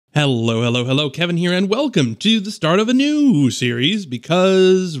Hello, hello, hello, Kevin here, and welcome to the start of a new series,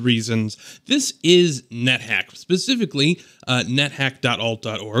 because reasons. This is NetHack, specifically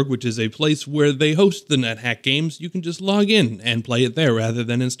nethack.alt.org, which is a place where they host the NetHack games. You can just log in and play it there rather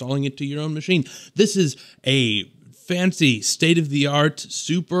than installing it to your own machine. This is a fancy, state-of-the-art,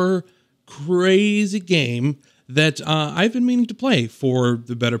 super crazy game that I've been meaning to play for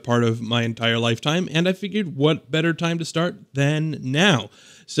the better part of my entire lifetime, and I figured what better time to start than now.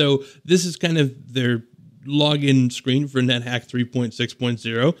 So this is kind of their login screen for NetHack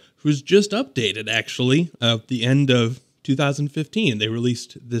 3.6.0, who's just updated, actually, at the end of 2015. They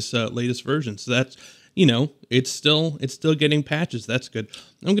released this latest version, so that's, you know, it's still getting patches. That's good.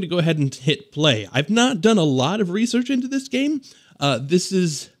 I'm going to go ahead and hit play. I've not done a lot of research into this game. This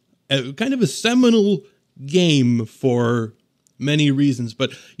is kind of a seminal game for many reasons,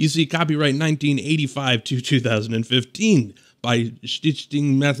 but you see copyright 1985 to 2015 by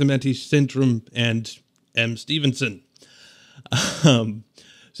Stichting Mathematisch and M. Stevenson.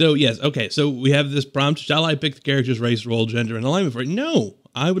 So yes, okay, so we have this prompt. Shall I pick the character's race, role, gender, and alignment for it? No,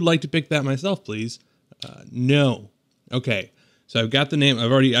 I would like to pick that myself, please. No. Okay, so I've got the name.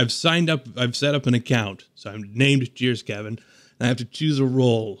 I've signed up, I've set up an account. So I'm named Cheers Kevin. And I have to choose a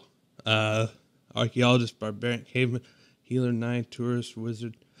role. Archaeologist, barbarian, caveman, healer, knight, tourist,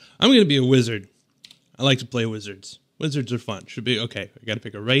 wizard. I'm going to be a wizard. I like to play wizards. Wizards are fun. Should be, okay, I got to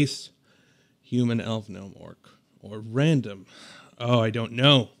pick a race. Human, elf, gnome, orc. Or random. Oh, I don't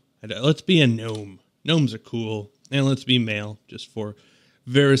know. Let's be a gnome. Gnomes are cool. And let's be male, just for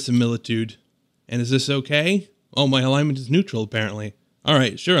verisimilitude. And is this okay? Oh, my alignment is neutral, apparently. All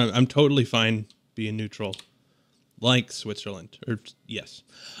right, sure, I'm totally fine being neutral. Like Switzerland. Or, yes.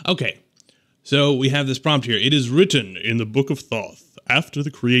 Okay. So we have this prompt here. It is written in the Book of Thoth. After the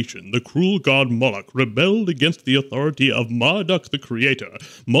creation, the cruel god Moloch rebelled against the authority of Marduk the creator.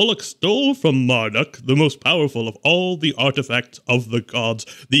 Moloch stole from Marduk the most powerful of all the artifacts of the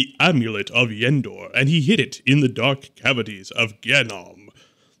gods, the amulet of Yendor, and he hid it in the dark cavities of Genom,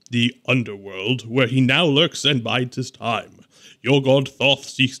 the underworld, where he now lurks and bides his time. Your god Thoth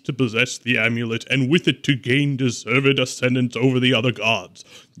seeks to possess the amulet, and with it to gain deserved ascendance over the other gods.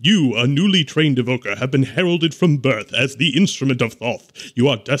 You, a newly trained evoker, have been heralded from birth as the instrument of Thoth. You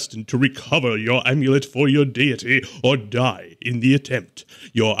are destined to recover your amulet for your deity, or die in the attempt.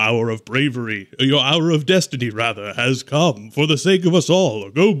 Your hour of destiny, rather, has come. For the sake of us all,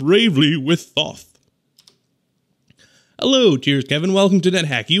 go bravely with Thoth. Hello, Cheers Kevin, welcome to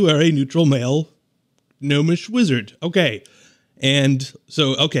NetHack. You are a neutral male gnomish wizard. Okay. And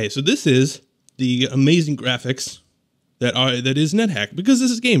so, okay, so this is the amazing graphics that is NetHack, because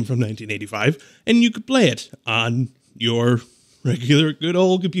this is a game from 1985, and you could play it on your regular good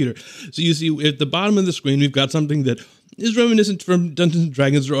old computer. So you see at the bottom of the screen, we've got something that is reminiscent from Dungeons and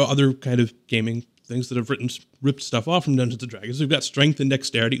Dragons or other kind of gaming things that have ripped stuff off from Dungeons and Dragons. We've got strength and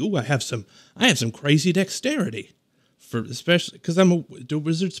dexterity. Ooh, I have some crazy dexterity. Especially because I'm a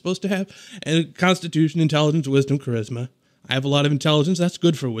wizard supposed to have, and constitution, intelligence, wisdom, charisma. I have a lot of intelligence. That's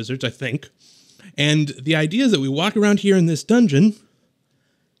good for wizards, I think. And the idea is that we walk around here in this dungeon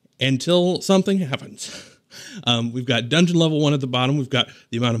until something happens. We've got dungeon level 1 at the bottom. We've got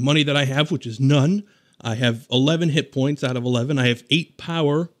the amount of money that I have, which is none. I have 11 hit points out of 11. I have 8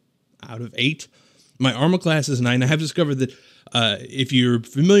 power out of 8. My armor class is 9. I have discovered that if you're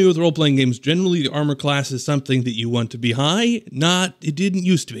familiar with role-playing games, generally the armor class is something that you want to be high. It didn't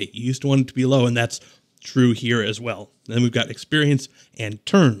used to be. You used to want it to be low, and that's true here as well. Then we've got experience and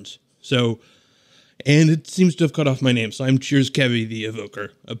turns. So, and it seems to have cut off my name, so I'm Cheers Kevy the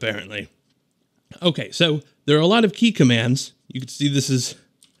Evoker, apparently. Okay, so there are a lot of key commands. You can see this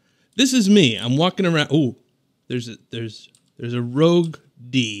is me. I'm walking around. Oh, there's a rogue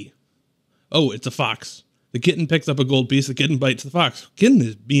D. Oh, it's a fox. The kitten picks up a gold piece. The kitten bites the fox. Kitten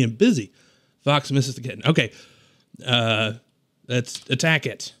is being busy. Fox misses the kitten. Okay, let's attack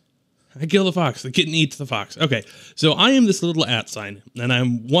it. I kill the fox. The kitten eats the fox. Okay, so I am this little @ sign, and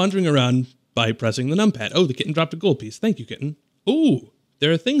I'm wandering around by pressing the numpad. Oh, the kitten dropped a gold piece. Thank you, kitten. Ooh,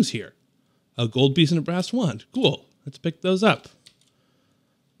 there are things here. A gold piece and a brass wand. Cool. Let's pick those up.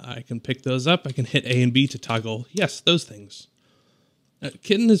 I can pick those up. I can hit A and B to toggle. Yes, those things.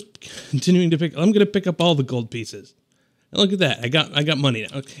 Kitten is continuing to pick. I'm going to pick up all the gold pieces. And look at that. I got money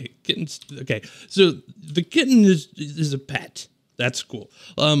now. Okay, kitten's okay. So the kitten is a pet. That's cool.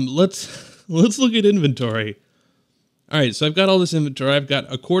 Let's look at inventory. All right, so I've got all this inventory. I've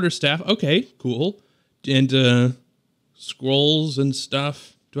got a quarterstaff. Okay, cool. And scrolls and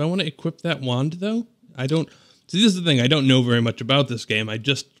stuff. Do I want to equip that wand though? I don't. See, this is the thing. I don't know very much about this game. I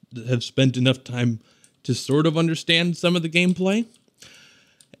just have spent enough time to sort of understand some of the gameplay.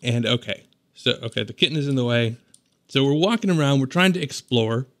 And okay, so the kitten is in the way. So we're walking around, we're trying to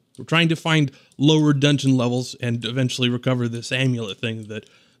explore, we're trying to find lower dungeon levels and eventually recover this amulet thing that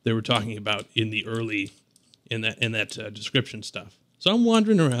they were talking about in the early, in that description stuff. So I'm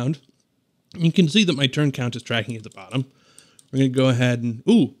wandering around. You can see that my turn count is tracking at the bottom. We're going to go ahead and,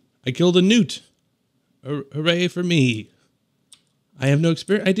 ooh, I killed a newt. Hooray for me. I have no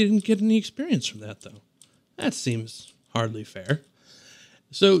experience. I didn't get any experience from that, though. That seems hardly fair.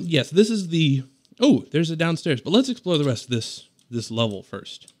 So, yes, this is the... Oh, there's a downstairs. But let's explore the rest of this level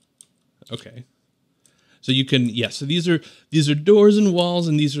first. Okay. So you can... Yes, so these are doors and walls,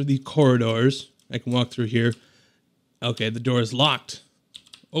 and these are the corridors. I can walk through here. Okay, the door is locked.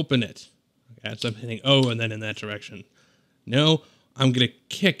 Open it. Okay, so I'm hitting O and then in that direction. No, I'm going to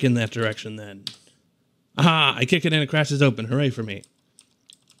kick in that direction then. Aha! I kick it and it crashes open. Hooray for me.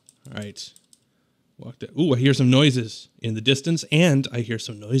 All right. Walked it. Ooh, I hear some noises in the distance, and I hear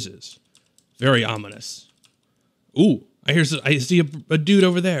some noises. Very ominous. Ooh, I see a dude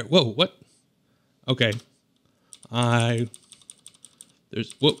over there. Whoa, what? Okay. Where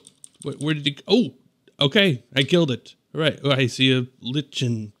did he... Oh, okay, I killed it. All right. Oh, I see a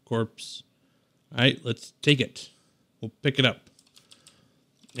lichen corpse. All right, let's take it. We'll pick it up.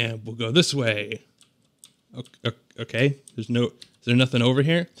 And we'll go this way. Okay, is there nothing over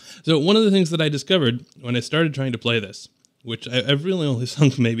here? So one of the things that I discovered when I started trying to play this, which I've really only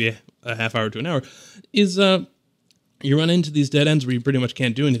sunk maybe a half hour to an hour, is you run into these dead ends where you pretty much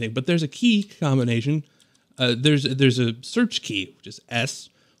can't do anything. But there's a key combination. There's a search key, which is S,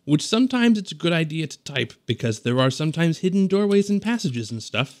 which sometimes it's a good idea to type because there are sometimes hidden doorways and passages and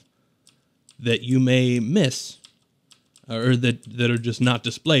stuff that you may miss. Or that are just not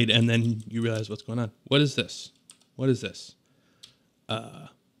displayed, and then you realize what's going on. What is this? What is this? What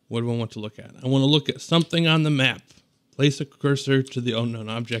do I want to look at? I want to look at something on the map. Place a cursor to the unknown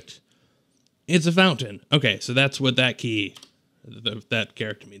object. It's a fountain. Okay, so that's what that key, that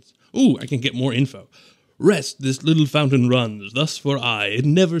character means. Ooh, I can get more info. Rest, this little fountain runs. Thus for I, it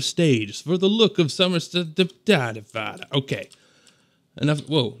never stays. For the look of summer... Okay. Enough.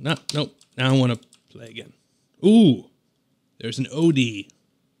 Whoa, no. Now I want to play again. Ooh. There's an OD.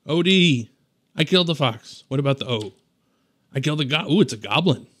 OD. I killed the fox. What about the O? I killed the ooh, it's a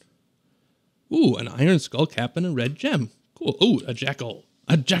goblin. Ooh, an iron skull cap and a red gem. Cool. Ooh, a jackal.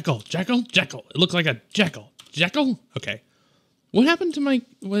 A jackal. Jackal? Jackal. It looks like a jackal. Jackal? Okay. What happened to my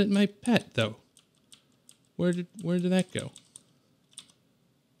pet, though? Where did that go?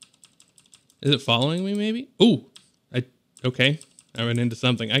 Is it following me, maybe? Ooh. Okay. I ran into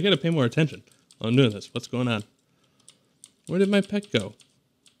something. I gotta pay more attention while I'm doing this. What's going on? Where did my pet go?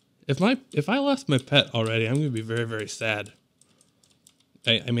 If I lost my pet already, I'm going to be very, very sad.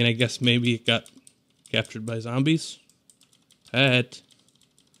 I mean, I guess maybe it got captured by zombies. Pet,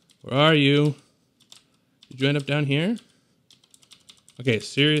 where are you? Did you end up down here? Okay,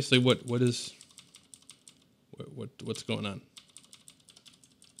 seriously, what's going on?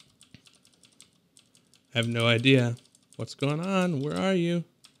 I have no idea. What's going on? Where are you?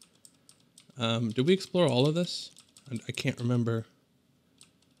 Did we explore all of this? I can't remember.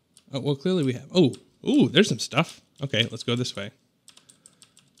 Oh, well, clearly we have. Oh, ooh, there's some stuff. Okay, let's go this way.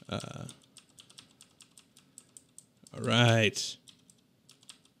 All right.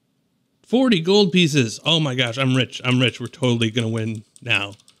 40 gold pieces. Oh my gosh, I'm rich. We're totally gonna win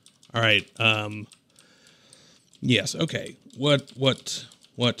now. All right. Yes. Okay. What?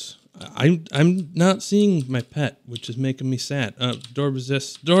 I'm not seeing my pet, which is making me sad. Door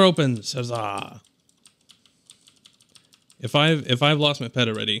resists. Door opens. Huzzah. If I've lost my pet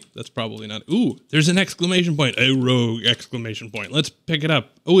already, that's probably not. Ooh, there's an exclamation point. A rogue exclamation point. Let's pick it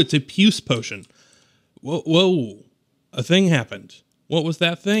up. Oh, it's a puce potion. Whoa. A thing happened. What was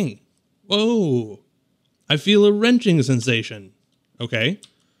that thing? Whoa. I feel a wrenching sensation. Okay.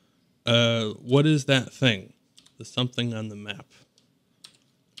 What is that thing? There's something on the map.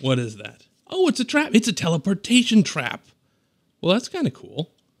 What is that? Oh, it's a trap. It's a teleportation trap. Well, that's kind of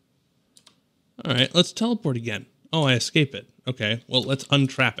cool. All right, let's teleport again. Oh, I escape it. Okay, well, let's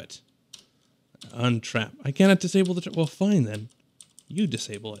untrap it. Untrap. I cannot disable the trap. Well, fine then. You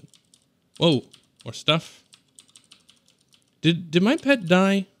disable it. Whoa, more stuff. Did my pet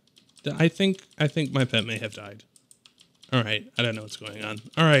die? I think my pet may have died. All right, I don't know what's going on.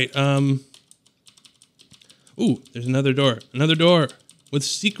 All right, ooh, there's another door. Another door with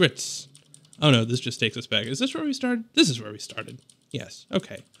secrets. Oh no, this just takes us back. Is this where we started? This is where we started. Yes,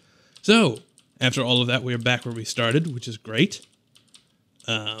 okay. So, after all of that, we are back where we started, which is great.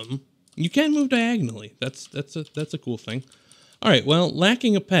 You can move diagonally. That's a cool thing. All right, well,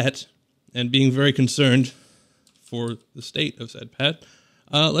 lacking a pet and being very concerned for the state of said pet,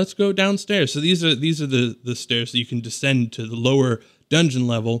 Let's go downstairs. So these are the stairs that you can descend to the lower dungeon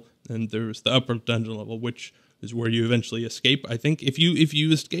level, and there's the upper dungeon level, which is where you eventually escape. I think if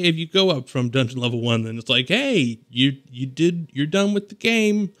you go up from dungeon level 1, then it's like, hey, you're done with the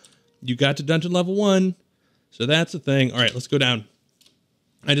game. You got to dungeon level 1. So that's the thing. All right, let's go down.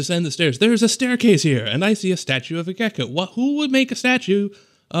 I descend the stairs. There's a staircase here, and I see a statue of a gecko. Who would make a statue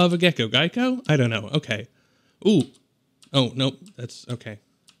of a gecko? Geico? I don't know. Okay. Ooh. Oh, nope. That's okay.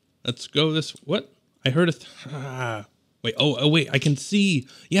 Let's go this. What? I heard wait. Oh, wait. I can see.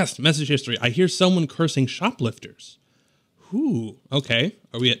 Yes, message history. I hear someone cursing shoplifters. Ooh. Okay.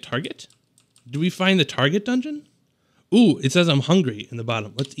 Are we at Target? Do we find the Target dungeon? Ooh, it says I'm hungry in the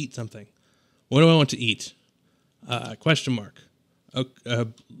bottom. Let's eat something. What do I want to eat? Question mark. A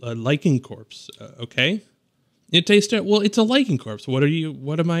lichen corpse. Okay. It tastes well. It's a lichen corpse. What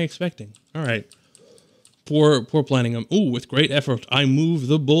am I expecting? All right. Poor planning. Ooh, with great effort, I move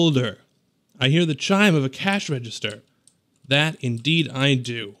the boulder. I hear the chime of a cash register. That indeed I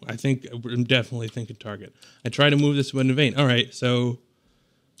do. I'm definitely thinking Target. I try to move this one in vain. All right. So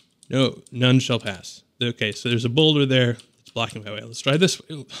no, none shall pass. Okay. So there's a boulder there. It's blocking my way. Let's try this.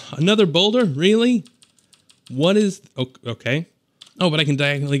 Another boulder? Really? What is... Okay. Oh, but I can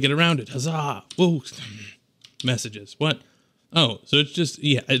diagonally get around it. Huzzah! Whoa! Messages. What? Oh, so it's just...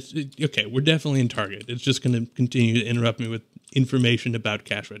 Yeah, okay, we're definitely in Target. It's just going to continue to interrupt me with information about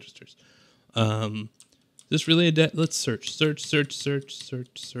cash registers. Is this really a debt? Let's search. Search.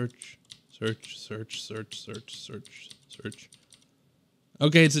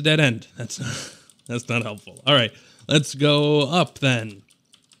 Okay, it's a dead end. That's not helpful. All right, let's go up then.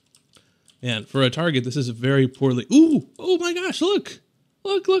 Man, for a Target, this is a very poorly... Ooh! Oh my gosh, look!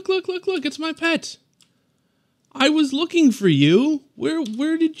 Look, it's my pet! I was looking for you!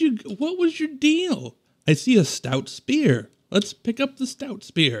 Where did you... What was your deal? I see a stout spear. Let's pick up the stout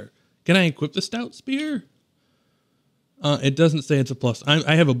spear. Can I equip the stout spear? It doesn't say it's a plus.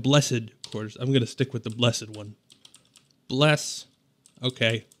 I have a blessed quarters. I'm going to stick with the blessed one. Bless.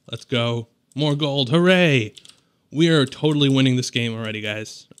 Okay, let's go. More gold, hooray! We are totally winning this game already,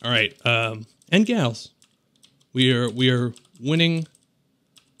 guys. All right, and gals, we are winning.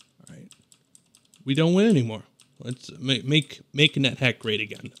 All right, we don't win anymore. Let's make NetHack great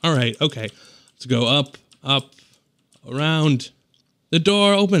again. All right, okay, let's go up, around. The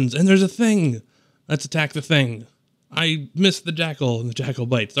door opens and there's a thing. Let's attack the thing. I missed the jackal and the jackal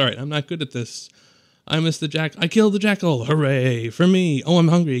bites. All right, I'm not good at this. I missed the jack. I killed the jackal. Hooray for me! Oh, I'm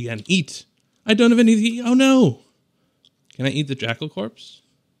hungry again. Eat. I don't have anything to eat. Oh no. Can I eat the jackal corpse?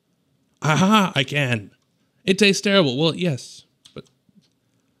 Aha, I can. It tastes terrible. Well, yes, but...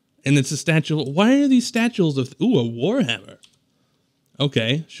 And it's a statue. Why are these statues of... Ooh, a warhammer.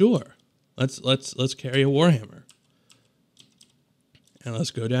 Okay, sure. Let's carry a warhammer. And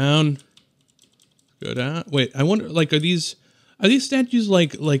let's go down. Go down. Wait, I wonder, like, are these statues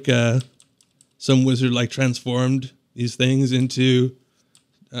like some wizard, like, transformed these things into...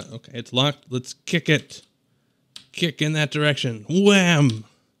 okay, it's locked. Let's kick it. Kick in that direction. Wham!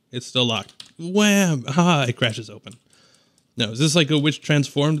 It's still locked. Wham! Ah, it crashes open. No, is this like a witch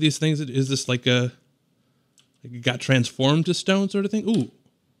transformed these things? Is this like it got transformed to stone sort of thing? Ooh,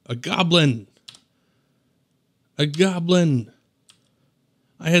 a goblin. A goblin.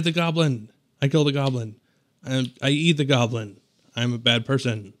 I hit the goblin. I killed the goblin. I eat the goblin. I'm a bad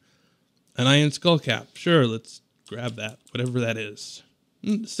person. An iron skull cap. Sure, let's grab that. Whatever that is.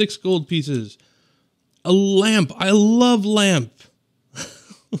 6 gold pieces. A lamp. I love lamp.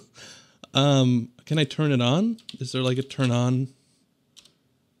 Can I turn it on? Is there like a turn on?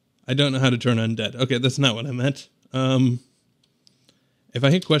 I don't know how to turn undead. Okay, that's not what I meant. If I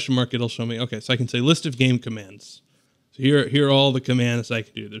hit question mark, it'll show me. Okay, so I can say list of game commands. So here are all the commands I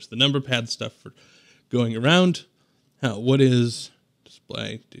can do. There's the number pad stuff for going around. What is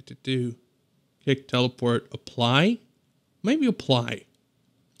display? Kick, teleport, apply. Maybe apply.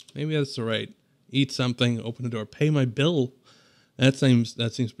 Maybe that's the right. Eat something, open a door, pay my bill. That seems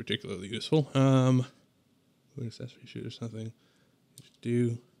particularly useful. Food accessory, shoot or something.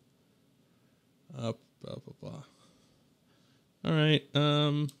 Do up, blah blah blah. All right.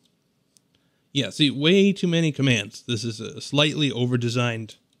 Yeah. See, way too many commands. This is a slightly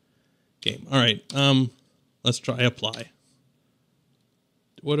over-designed game. All right. Let's try apply.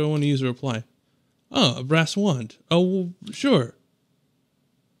 What do I want to use to apply? Oh, a brass wand. Oh, well, sure.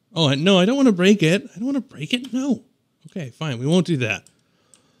 Oh, no, I don't want to break it. I don't want to break it. No. Okay, fine. We won't do that.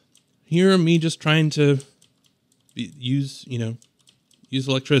 Here, me just trying to use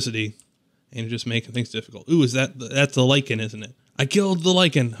electricity and just making things difficult. Ooh, that's a lichen, isn't it? I killed the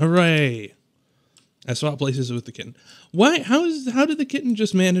lichen. Hooray. I swap places with the kitten. Why? How did the kitten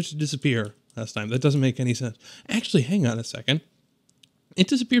just manage to disappear last time? That doesn't make any sense. Actually, hang on a second. It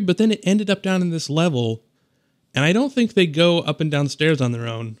disappeared, but then it ended up down in this level, and I don't think they go up and down stairs on their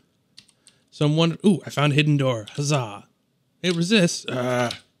own. So I'm wondering. Ooh, I found a hidden door. Huzzah! It resists.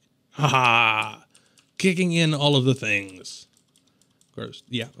 Haha! Kicking in all of the things. Of course,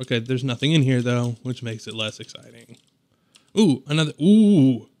 yeah. Okay, there's nothing in here though, which makes it less exciting. Ooh, another.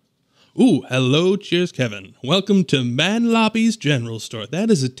 Ooh. Ooh, hello, cheers, Kevin. Welcome to Man Lobby's General Store. That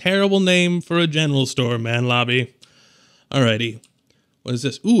is a terrible name for a general store, Man Lobby. Alrighty. What is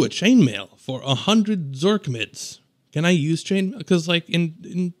this? Ooh, a chainmail for 100 Zorkmids. Can I use chainmail? Because, like,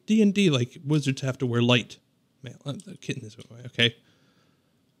 in D&D, like, wizards have to wear light mail. The kitten is away, okay.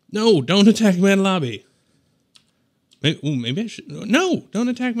 No, don't attack Man Lobby. Maybe I should. No, don't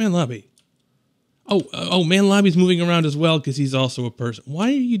attack Man Lobby. Oh, Man Lobby's moving around as well because he's also a person. Why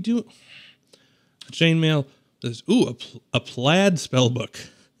are you doing a chainmail? There's a plaid spellbook.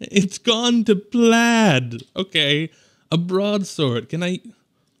 It's gone to plaid. Okay, a broadsword. Can I?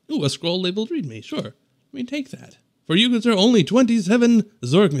 A scroll labeled "Read Me." Sure, let me take that. For you, there are only 27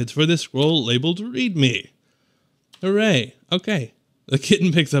 Zorkmids for this scroll labeled "Read Me." Hooray! Okay, the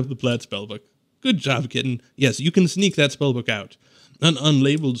kitten picks up the plaid spellbook. Good job, kitten. Yes, you can sneak that spellbook out. An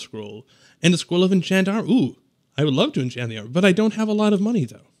unlabeled scroll. And a scroll of enchant armor. Ooh, I would love to enchant the armor, but I don't have a lot of money,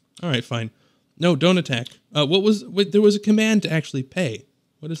 though. All right, fine. No, don't attack. There was a command to actually pay.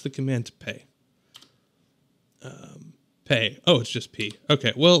 What is the command to pay? Pay. Oh, it's just P.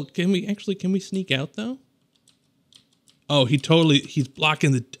 Okay, well, can we sneak out, though? Oh, he's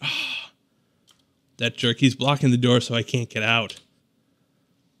blocking the... Oh, that jerk, he's blocking the door so I can't get out.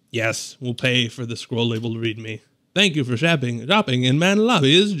 Yes, we'll pay for the scroll labeled "Read Me." Thank you for shopping in Man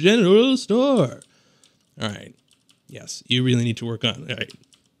Lobby's General Store. All right. Yes, you really need to work on it. All right.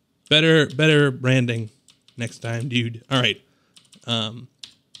 Better branding next time, dude. All right.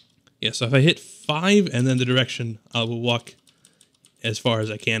 Yeah, so if I hit 5 and then the direction, I will walk as far as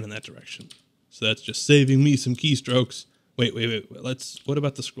I can in that direction. So that's just saving me some keystrokes. Wait. What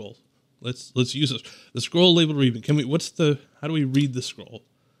about the scroll? Let's use this. The scroll labeled "Read Me." How do we read the scroll?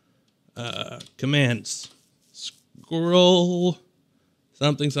 Commands. Scroll,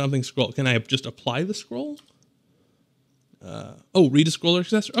 something, scroll. Can I just apply the scroll? Read a scroll or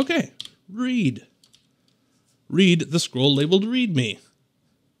accessor. Okay, read the scroll labeled "Read Me."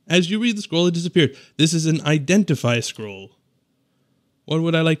 As you read the scroll, it disappeared. This is an identify scroll. What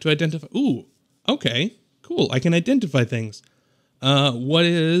would I like to identify? Ooh, okay, cool. I can identify things. What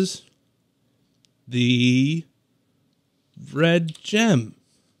is the red gem?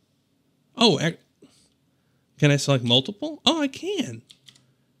 Oh, can I select multiple? Oh, I can.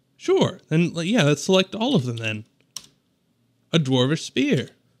 Sure. Then, yeah, let's select all of them then. A dwarvish spear.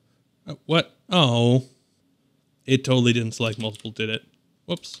 What? Oh. It totally didn't select multiple, did it?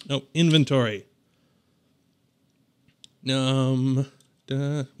 Whoops. No. Inventory. Whoa.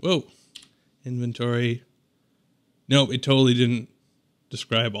 Inventory. No, it totally didn't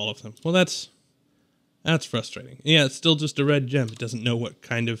describe all of them. Well, that's frustrating. Yeah, it's still just a red gem. It doesn't know what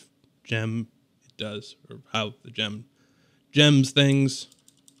kind of gem it does or how the gems things.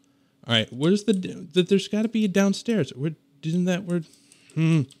 All right, where's there's got to be a downstairs. Where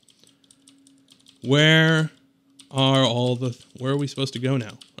are we supposed to go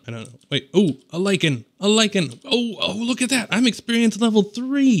now? I don't know. Wait, a lichen. Oh, look at that. I'm experience level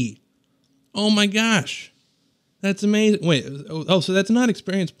 3. Oh my gosh. That's amazing. Wait, so that's not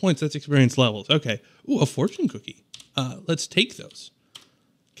experience points, that's experience levels. Okay. Ooh, a fortune cookie. Let's take those.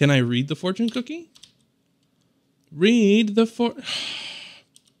 Can I read the fortune cookie? Read the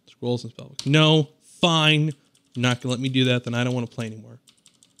scrolls and spellbooks. No, fine. You're not gonna let me do that, then I don't want to play anymore.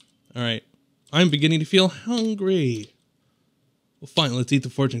 All right. I'm beginning to feel hungry. Well, fine, let's eat the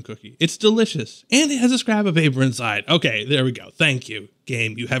fortune cookie. It's delicious. And it has a scrap of paper inside. Okay, there we go. Thank you,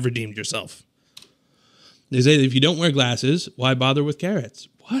 game. You have redeemed yourself. They say that if you don't wear glasses, why bother with carrots?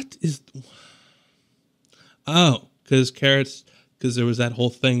 What is... Oh, because there was that whole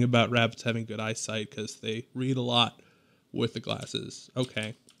thing about rabbits having good eyesight because they read a lot with the glasses.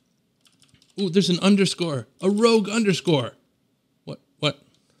 Okay. Ooh, there's an underscore. A rogue underscore.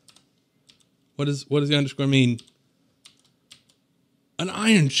 What does the underscore mean? An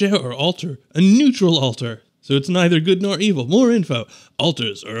iron chair or altar. A neutral altar. So it's neither good nor evil. More info.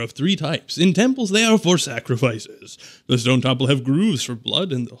 Altars are of 3 types. In temples, they are for sacrifices. The stone top will have grooves for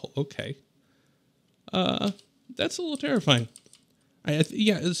blood and the whole... Okay. That's a little terrifying.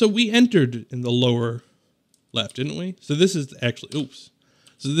 Yeah, so we entered in the lower left, didn't we? So this is actually... Oops.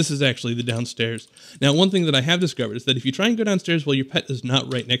 So this is actually the downstairs. Now, one thing that I have discovered is that if you try and go downstairs while your pet is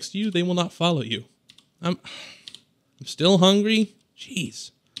not right next to you, they will not follow you. I'm still hungry.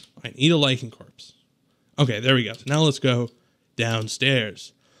 Jeez. Fine, eat a lichen corpse. Okay, there we go. So now let's go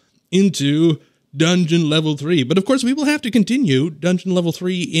downstairs into dungeon level 3. But of course, we will have to continue dungeon level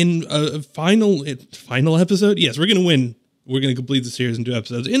 3 in a final episode. Yes, we're going to win. We're going to complete the series in 2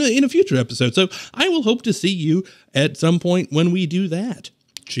 episodes in a future episode. So I will hope to see you at some point when we do that.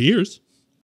 Cheers.